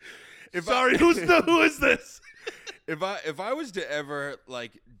 Sorry, who is this? If I was to ever I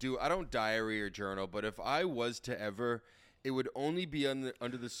don't diary or journal, but if I was to ever, it would only be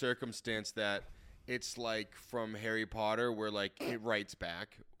under the circumstance that it's like from Harry Potter where it writes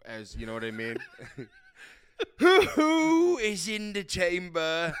back, as you know what I mean. Who is in the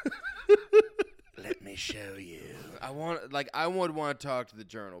chamber? Let me show you. I would want to talk to the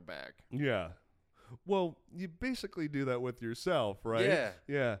journal back. Yeah. Well, you basically do that with yourself, right? Yeah.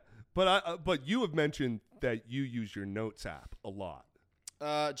 Yeah. But you have mentioned that you use your notes app a lot.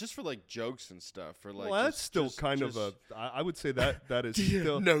 Just for jokes and stuff. Well, that's still kind of I would say that is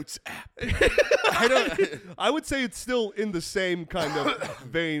still notes app. I would say it's still in the same kind of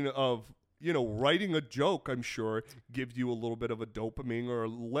vein of, writing a joke, I'm sure, gives you a little bit of a dopamine or a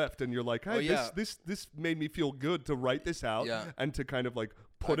lift, and you're like, hey, this made me feel good to write this out and to kind of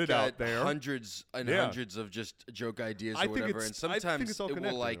put it out there. Hundreds and hundreds of just joke ideas or whatever, and sometimes it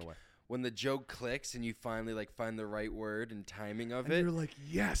will when the joke clicks and you finally find the right word and timing of and it. You're like,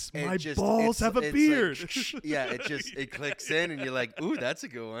 yes, my balls have a beard. It clicks in, and you're like, ooh, that's a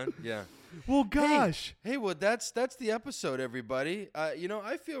good one. Yeah. Well, gosh. Hey, well, that's the episode, everybody.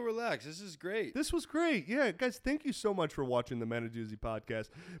 I feel relaxed. This is great. This was great. Yeah, guys, thank you so much for watching the Man of Doozy podcast.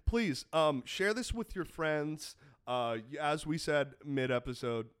 Please share this with your friends. As we said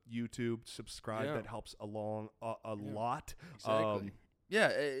mid-episode, YouTube, subscribe. Yeah. That helps a lot. Exactly.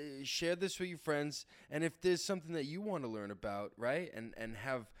 Share this with your friends, and if there's something that you want to learn about, right, and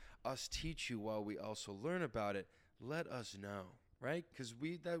have us teach you while we also learn about it, let us know. Right, because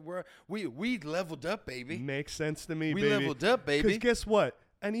we leveled up, baby. Makes sense to me, we baby. We leveled up, baby. Because guess what?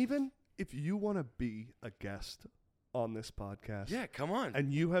 And even if you want to be a guest on this podcast, yeah, come on,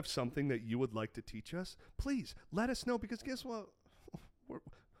 and you have something that you would like to teach us, please let us know. Because guess what?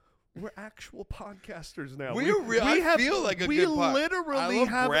 We're actual podcasters now. I feel like a we good literally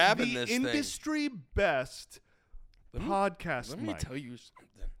have the this industry best podcast. Let me tell you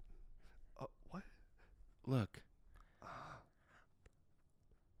something. What? Look.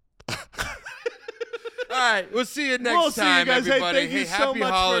 All right, we'll see you next time, everybody. Hey, happy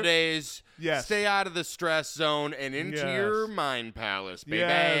holidays. Yes. Stay out of the stress zone and into your Mind Palace, baby.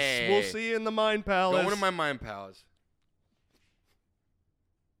 Yes, we'll see you in the Mind Palace. Going to my Mind Palace.